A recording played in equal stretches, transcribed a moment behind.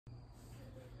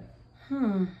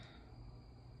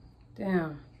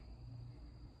Damn.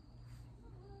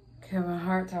 Kevin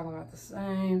Hart talking about the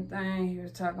same thing he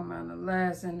was talking about in the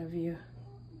last interview.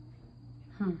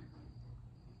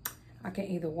 I can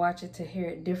either watch it to hear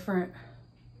it different,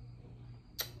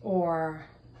 or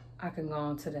I can go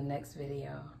on to the next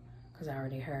video because I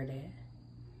already heard it.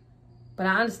 But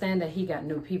I understand that he got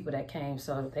new people that came,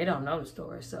 so they don't know the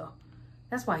story. So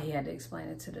that's why he had to explain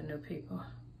it to the new people.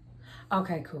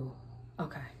 Okay, cool.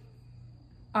 Okay.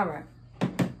 All right.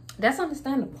 That's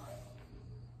understandable.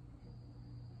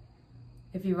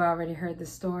 If you've already heard this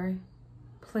story,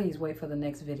 please wait for the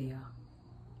next video.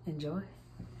 Enjoy.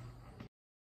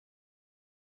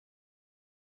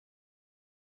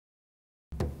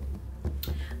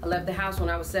 I left the house when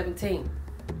I was 17.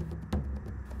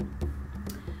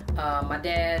 My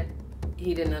dad,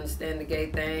 he didn't understand the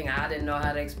gay thing. I didn't know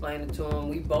how to explain it to him.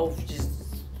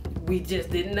 We just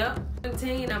didn't know.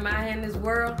 17, I'm out here in this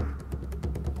world,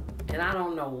 and I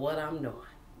don't know what I'm doing.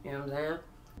 You know what I'm saying?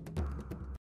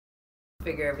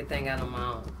 Figure everything out on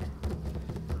my own.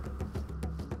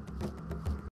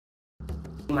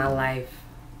 My life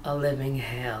a living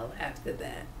hell after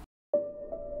that.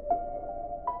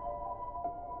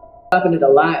 Talking it a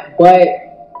lot, but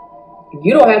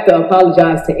you don't have to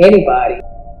apologize to anybody.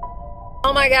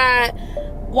 Oh my God,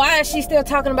 why is she still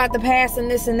talking about the past and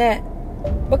this and that?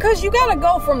 Because you gotta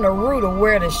go from the root of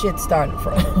where the shit started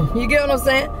from. You get what I'm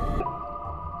saying?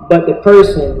 But the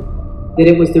person that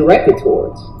it was directed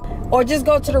towards. Or just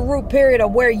go to the root period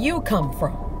of where you come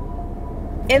from.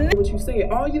 And then, what you said,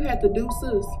 all you had to do,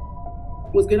 sis,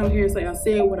 was get on here and say, I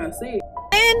said what I said.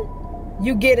 then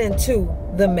you get into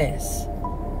the mess.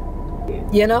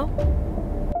 You know?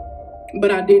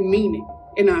 But I didn't mean it.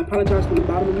 And I apologize from the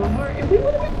bottom of my heart. And we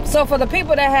would have. So for the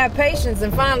people that have patience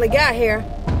and finally got here,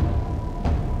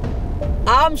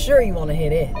 I'm sure you want to hear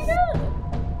this.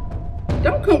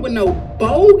 Don't come with no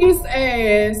bogus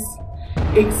ass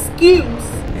excuse.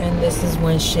 And this is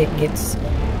when shit gets,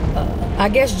 I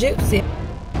guess, juicy.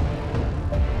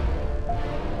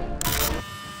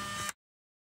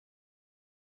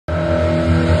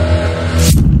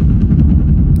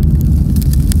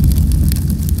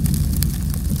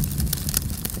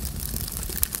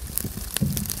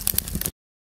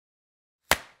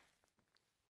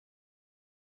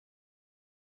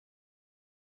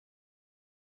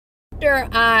 After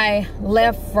I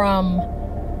left from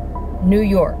New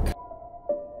York,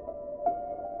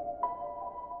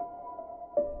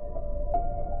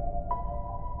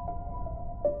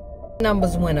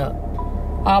 numbers went up.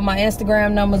 All my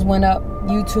Instagram numbers went up,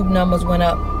 YouTube numbers went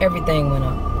up, everything went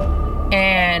up.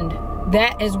 And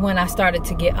that is when I started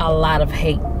to get a lot of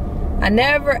hate. I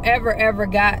never, ever, ever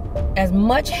got as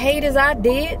much hate as I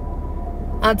did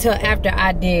until after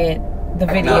I did the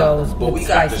videos with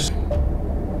Spicy.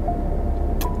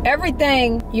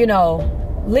 Everything, you know,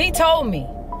 Lee told me,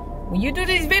 when you do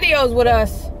these videos with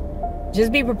us,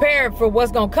 just be prepared for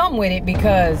what's gonna come with it,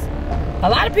 because a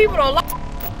lot of people don't like us.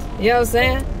 You know what I'm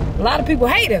saying? A lot of people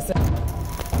hate us,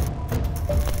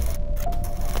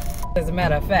 as a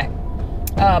matter of fact.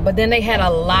 But then they had a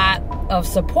lot of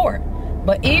support.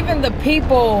 But even the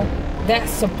people that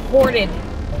supported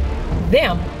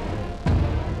them,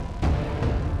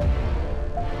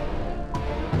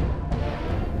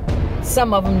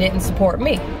 some of them didn't support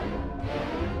me.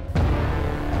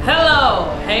 Hello,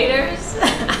 haters.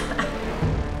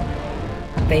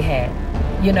 They had,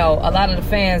 you know, a lot of the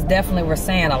fans definitely were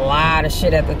saying a lot of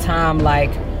shit at the time, like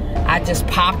I just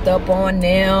popped up on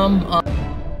them.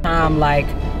 I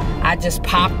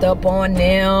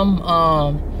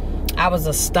was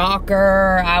a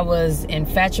stalker. I was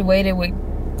infatuated with,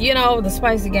 you know, the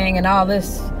Spicy Gang and all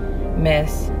this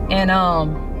mess. And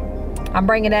I'm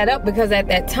bringing that up because at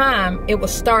that time, it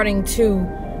was starting to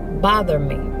bother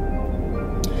me.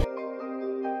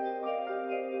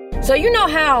 So you know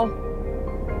how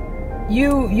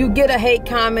you get a hate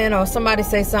comment or somebody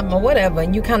say something or whatever,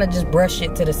 and you kind of just brush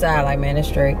it to the side like, man, it's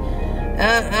straight.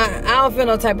 I don't feel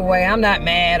no type of way. I'm not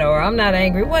mad or I'm not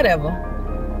angry, whatever.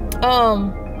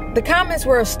 The comments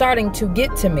were starting to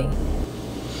get to me.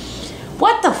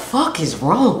 What the fuck is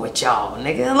wrong with y'all,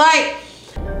 nigga? Like,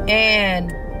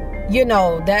 and you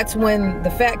know, that's when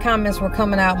the fat comments were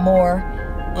coming out more.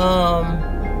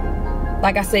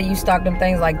 Like I said, you stalked them,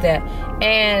 things like that.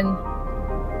 And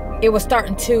it was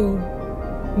starting to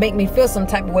make me feel some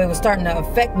type of way. It was starting to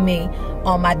affect me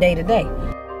on my day-to-day.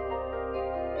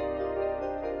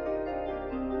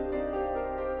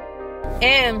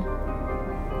 And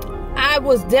I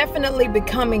was definitely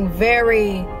becoming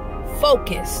very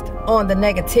focused on the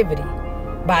negativity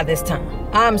by this time.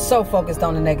 I'm so focused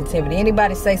on the negativity.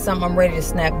 Anybody say something, I'm ready to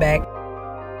snap back.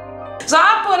 So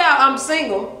I put out I'm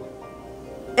single.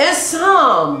 And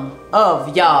some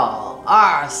of y'all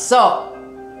are so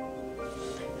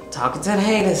talking to the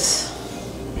haters.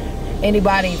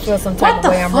 Anybody feel some type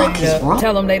of way, I'm ready to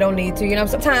tell them they don't need to. You know,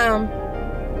 sometimes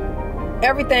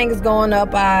everything is going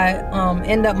up. I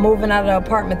end up moving out of the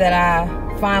apartment that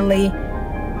I finally,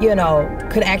 you know,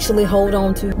 could actually hold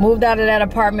on to. Moved out of that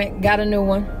apartment, got a new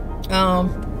one.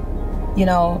 You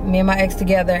know, me and my ex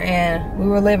together, and we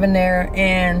were living there,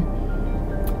 and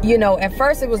you know, at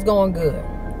first it was going good.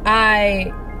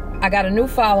 I got a new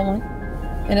following,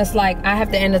 and it's like I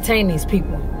have to entertain these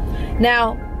people.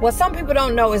 Now, what some people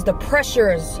don't know is the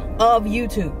pressures of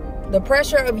YouTube. The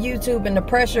pressure of YouTube and the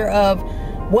pressure of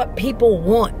what people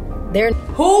want.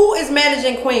 Who is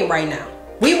managing Queen right now?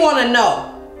 We want to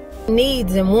know.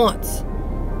 Needs and wants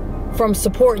from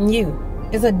supporting you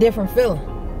is a different feeling.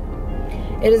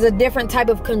 It is a different type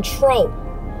of control.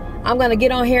 I'm going to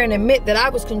get on here and admit that I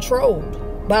was controlled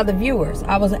by the viewers.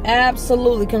 I was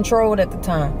absolutely controlled at the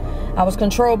time. I was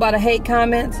controlled by the hate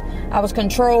comments. I was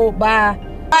controlled by...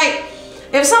 Like,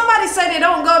 if somebody say they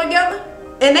don't go together,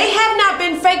 and they have not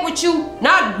been fake with you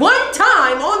not one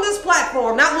time on this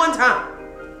platform, not one time,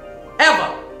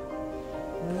 ever,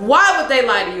 why would they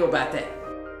lie to you about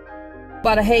that?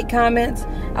 By the hate comments.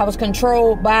 I was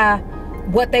controlled by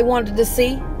what they wanted to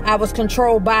see. I was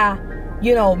controlled by,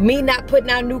 you know, me not putting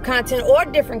out new content or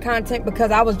different content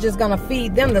because I was just gonna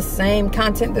feed them the same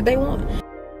content that they want.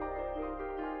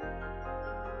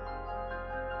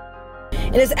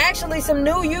 And there's actually some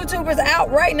new YouTubers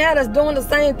out right now that's doing the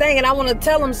same thing, and I want to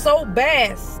tell them so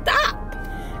bad, stop.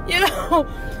 You know,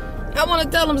 I want to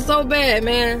tell them so bad,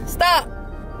 man, stop.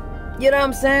 You know what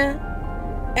I'm saying?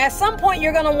 At some point,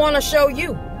 you're gonna want to show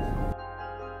you.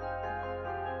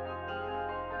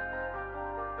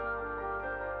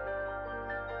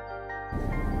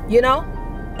 You know?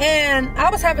 And I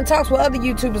was having talks with other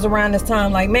YouTubers around this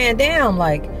time, like, man, damn,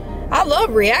 like, I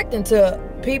love reacting to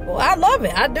people. I love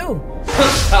it. I do.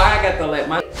 Sorry, I got to let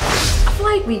my... I feel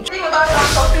like we dream about it on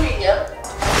social media.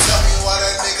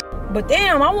 But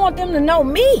damn, I want them to know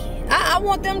me. I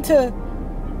want them to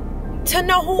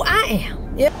know who I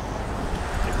am. Yeah.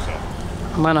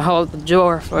 I'm going to hold the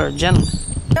door for a gentleman.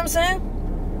 You know what I'm saying?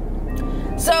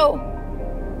 So,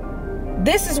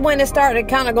 this is when it started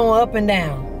kind of going up and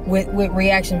down with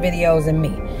reaction videos and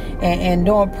me. And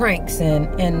doing pranks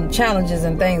and challenges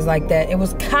and things like that. It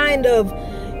was kind of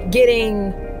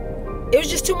getting... It was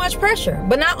just too much pressure.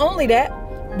 But not only that,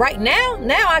 right now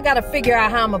I got to figure out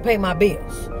how I'm going to pay my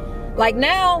bills. Like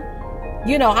now,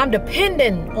 you know, I'm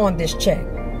depending on this check.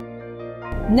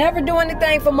 Never do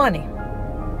anything for money.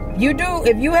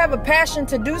 If you have a passion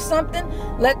to do something,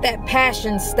 let that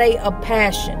passion stay a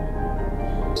passion.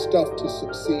 Stuff to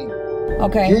succeed.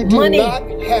 Okay, you do money not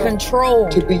have control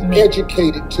to be me,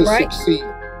 educated to succeed.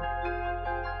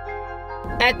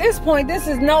 At this point, this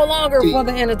is no longer for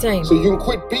the entertainment. So you can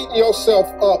quit beating yourself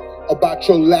up about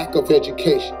your lack of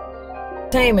education.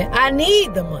 Entertainment. I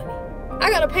need the money. I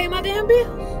gotta pay my damn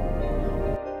bills.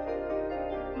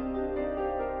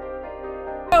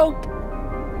 So,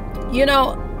 you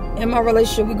know, in my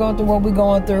relationship, we're going through what we're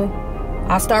going through.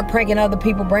 I start pranking other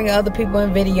people, bringing other people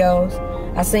in videos.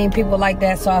 I seen people like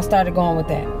that, so I started going with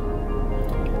that.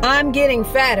 I'm getting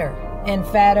fatter and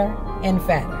fatter and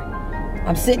fatter.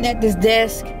 I'm sitting at this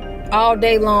desk all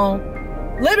day long.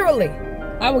 Literally,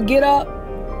 I would get up,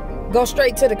 go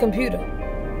straight to the computer.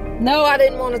 No, I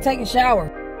didn't want to take a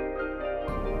shower.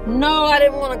 No, I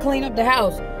didn't want to clean up the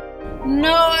house.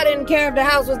 No, I didn't care if the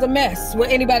house was a mess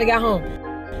when anybody got home.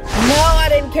 No, I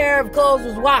didn't care if clothes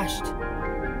was washed.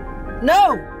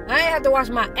 No, I ain't have to wash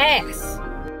my ass.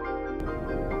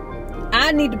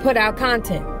 I need to put out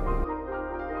content.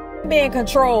 Being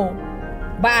controlled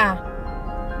by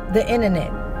the internet.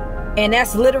 And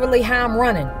that's literally how I'm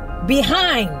running.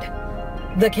 Behind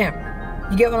the camera.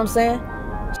 You get what I'm saying?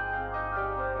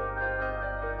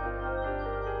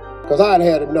 Because I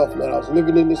had enough, man. I was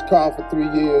living in this car for 3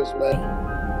 years, man.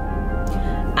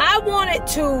 I wanted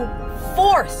to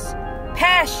force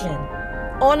passion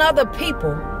on other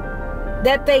people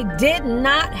that they did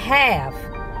not have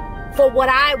for what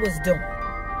I was doing.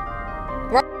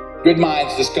 Right? Good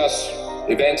minds discuss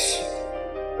events.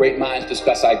 Great minds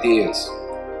discuss ideas.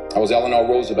 I was Eleanor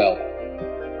Roosevelt.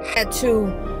 I had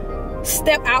to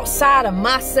step outside of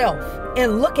myself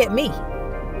and look at me.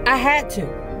 I had to.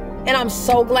 And I'm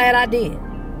so glad I did.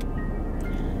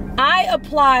 I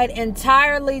applied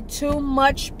entirely too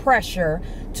much pressure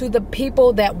to the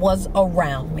people that was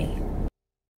around me.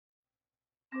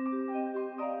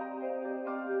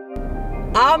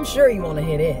 I'm sure you want to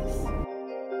hear this.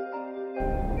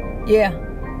 Yeah.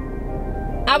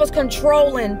 I was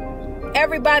controlling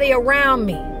everybody around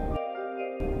me.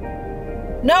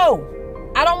 No,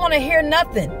 I don't want to hear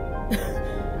nothing.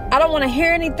 I don't want to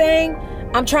hear anything.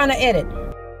 I'm trying to edit.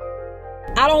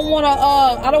 I don't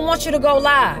want you to go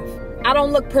live. I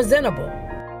don't look presentable.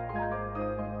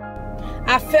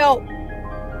 I felt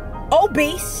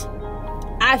obese.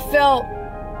 I felt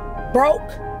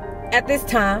broke at this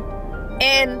time.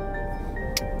 And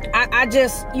I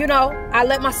just, I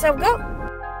let myself go.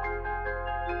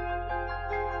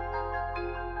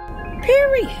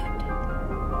 Period.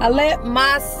 I let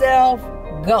myself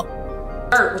go.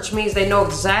 Which means they know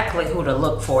exactly who to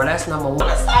look for. That's number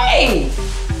one. Say.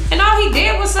 And all he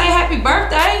did was say happy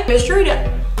birthday. Mistreated.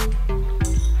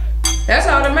 That's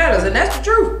all that matters, and that's the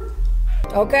truth.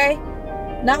 Okay?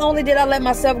 Not only did I let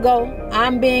myself go,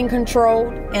 I'm being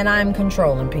controlled and I'm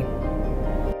controlling people.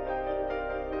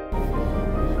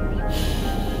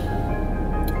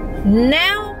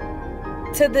 Now,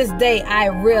 to this day, I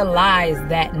realize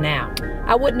that now.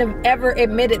 I wouldn't have ever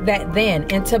admitted that then.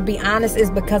 And to be honest,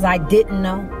 it's because I didn't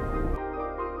know.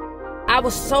 I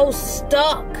was so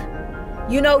stuck.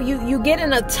 You get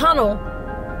in a tunnel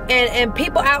and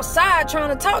people outside trying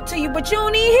to talk to you, but you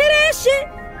don't even hear that shit.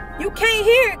 You can't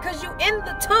hear it because you in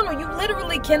the tunnel. You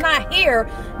literally cannot hear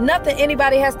nothing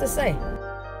anybody has to say.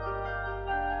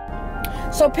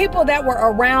 So people that were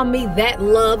around me that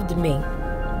loved me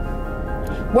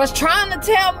was trying to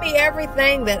tell me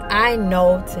everything that I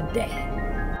know today.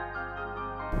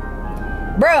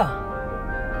 Bruh,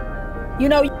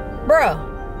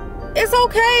 it's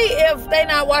okay if they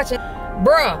not watching.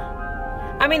 Bruh,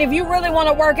 I mean, if you really want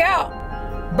to work out,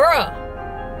 bruh,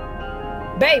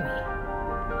 baby,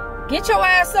 get your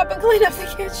ass up and clean up the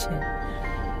kitchen.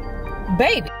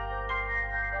 Baby.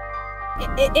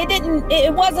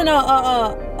 It wasn't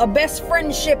a best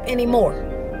friendship anymore.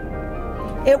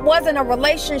 It wasn't a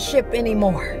relationship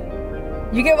anymore.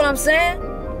 You get what I'm saying?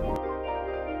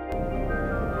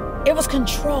 It was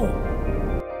control.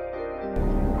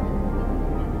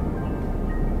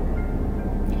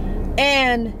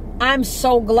 And I'm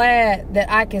so glad that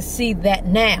I can see that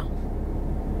now.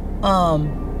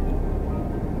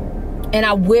 And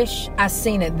I wish I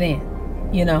seen it then,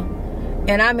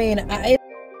 And I mean,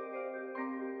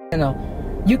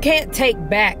 you can't take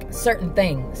back certain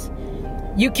things.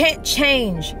 You can't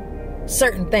change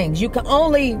certain things. You can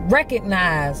only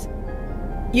recognize,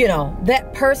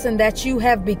 that person that you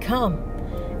have become.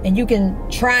 And you can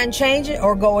try and change it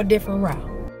or go a different route.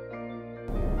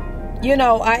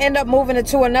 I end up moving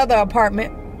into another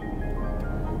apartment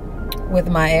with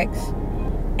my ex.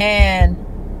 And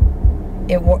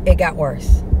it got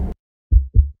worse.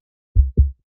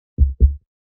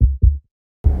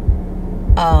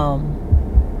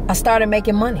 I started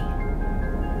making money.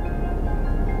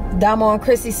 Damo and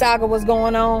Chrissy saga was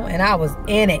going on, and I was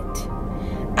in it.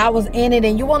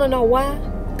 And you want to know why?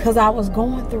 Because I was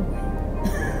going through it.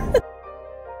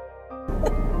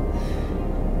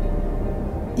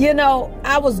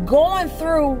 I was going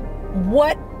through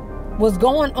what was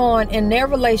going on in their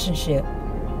relationship,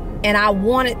 and I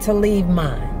wanted to leave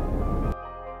mine.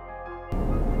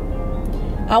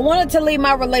 I wanted to leave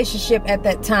my relationship at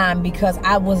that time because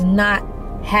I was not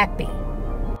happy.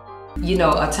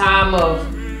 A time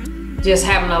of just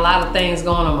having a lot of things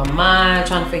going on my mind,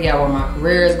 trying to figure out where my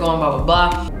career is going, blah, blah,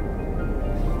 blah.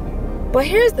 But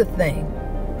here's the thing.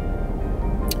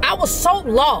 I was so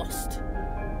lost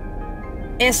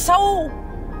and so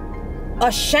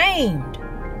ashamed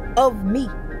of me.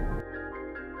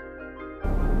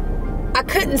 I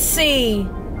couldn't see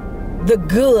the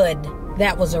good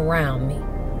that was around me.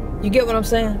 You get what I'm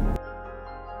saying?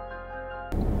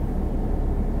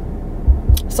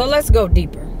 So let's go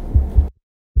deeper.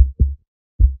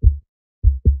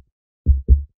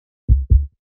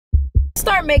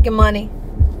 Start making money.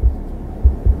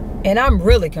 And I'm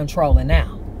really controlling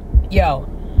now. Yo,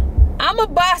 I'm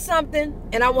gonna buy something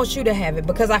and I want you to have it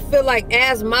because I feel like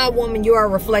as my woman, you are a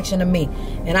reflection of me.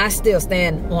 And I still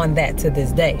stand on that to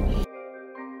this day.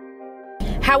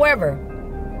 However,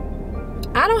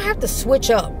 I don't have to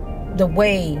switch up the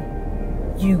way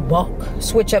you walk,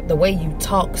 switch up the way you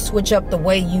talk, switch up the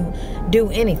way you do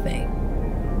anything.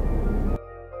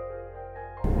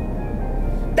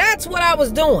 That's what I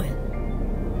was doing.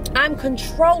 I'm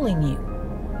controlling you.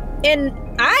 And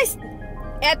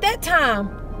at that time,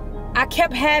 I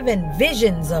kept having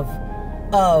visions of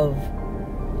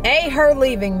A, her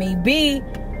leaving me, B,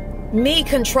 me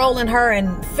controlling her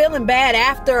and feeling bad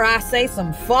after I say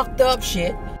some fucked up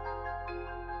shit.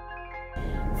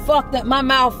 Fucked up. My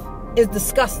mouth is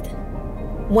disgusting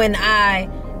when I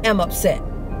am upset.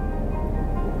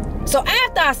 So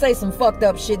after I say some fucked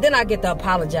up shit, then I get to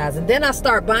apologize and then I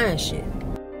start buying shit.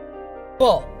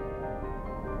 people.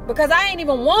 Because I ain't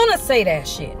even want to say that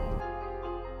shit.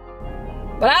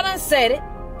 But I done said it.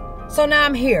 So now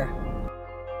I'm here.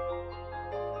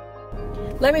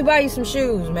 Let me buy you some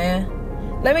shoes,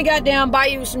 man. Let me goddamn buy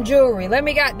you some jewelry. Let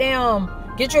me goddamn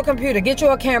get you a computer, get you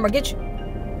a camera, get you...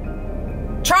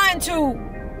 Trying to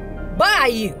buy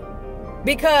you.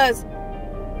 Because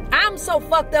I'm so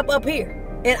fucked up here.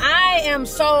 And I am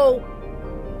so...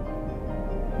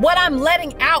 What I'm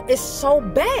letting out is so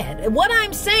bad. What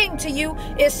I'm saying to you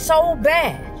is so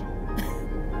bad.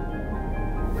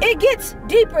 It gets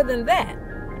deeper than that.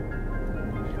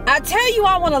 I tell you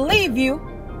I want to leave you.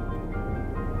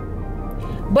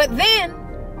 But then,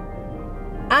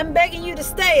 I'm begging you to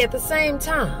stay at the same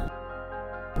time.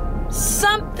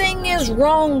 Something is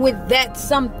wrong with that.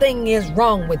 Something is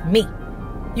wrong with me.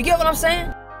 You get what I'm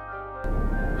saying?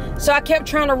 So I kept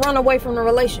trying to run away from the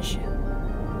relationship.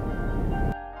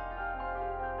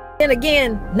 And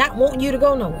again, not wanting you to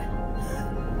go nowhere.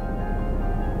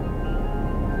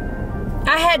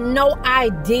 I had no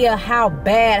idea how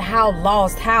bad, how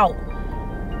lost, how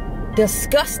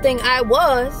disgusting I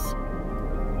was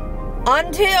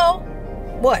until,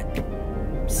 what,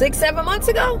 6-7 months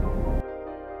ago?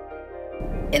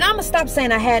 And I'm gonna stop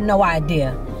saying I had no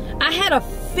idea. I had a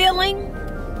feeling,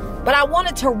 but I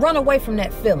wanted to run away from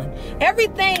that feeling.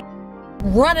 Everything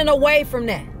running away from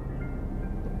that.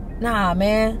 Nah,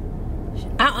 man.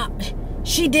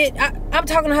 She did. I'm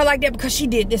talking to her like that because she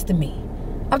did this to me.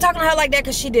 I'm talking to her like that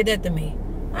because she did that to me.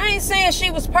 I ain't saying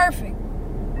she was perfect.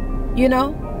 You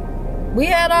know? We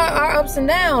had our ups and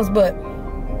downs, but...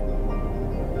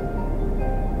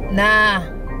 Nah.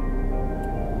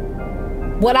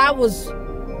 What I was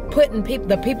putting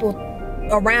the people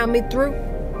around me through,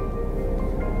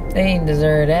 they ain't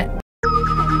deserve that.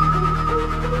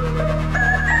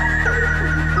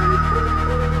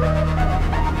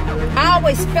 I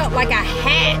always felt like I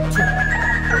had to. I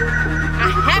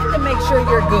have to make sure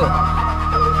you're good.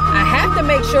 I have to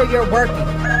make sure you're working.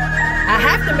 I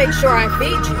have to make sure I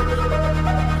feed you.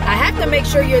 I have to make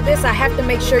sure you're this. I have to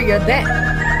make sure you're that.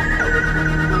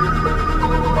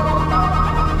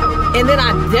 And then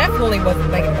I definitely wasn't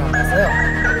thinking about myself.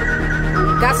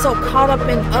 Got so caught up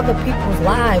in other people's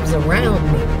lives around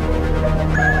me.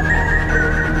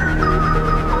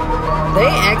 They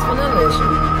asked for none of this shit,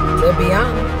 to be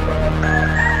honest.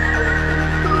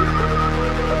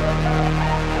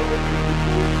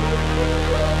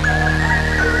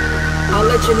 I'll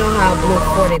let you know how I blew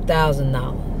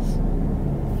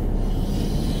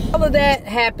 $40,000. All of that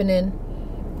happening,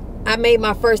 I made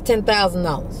my first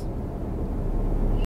 $10,000.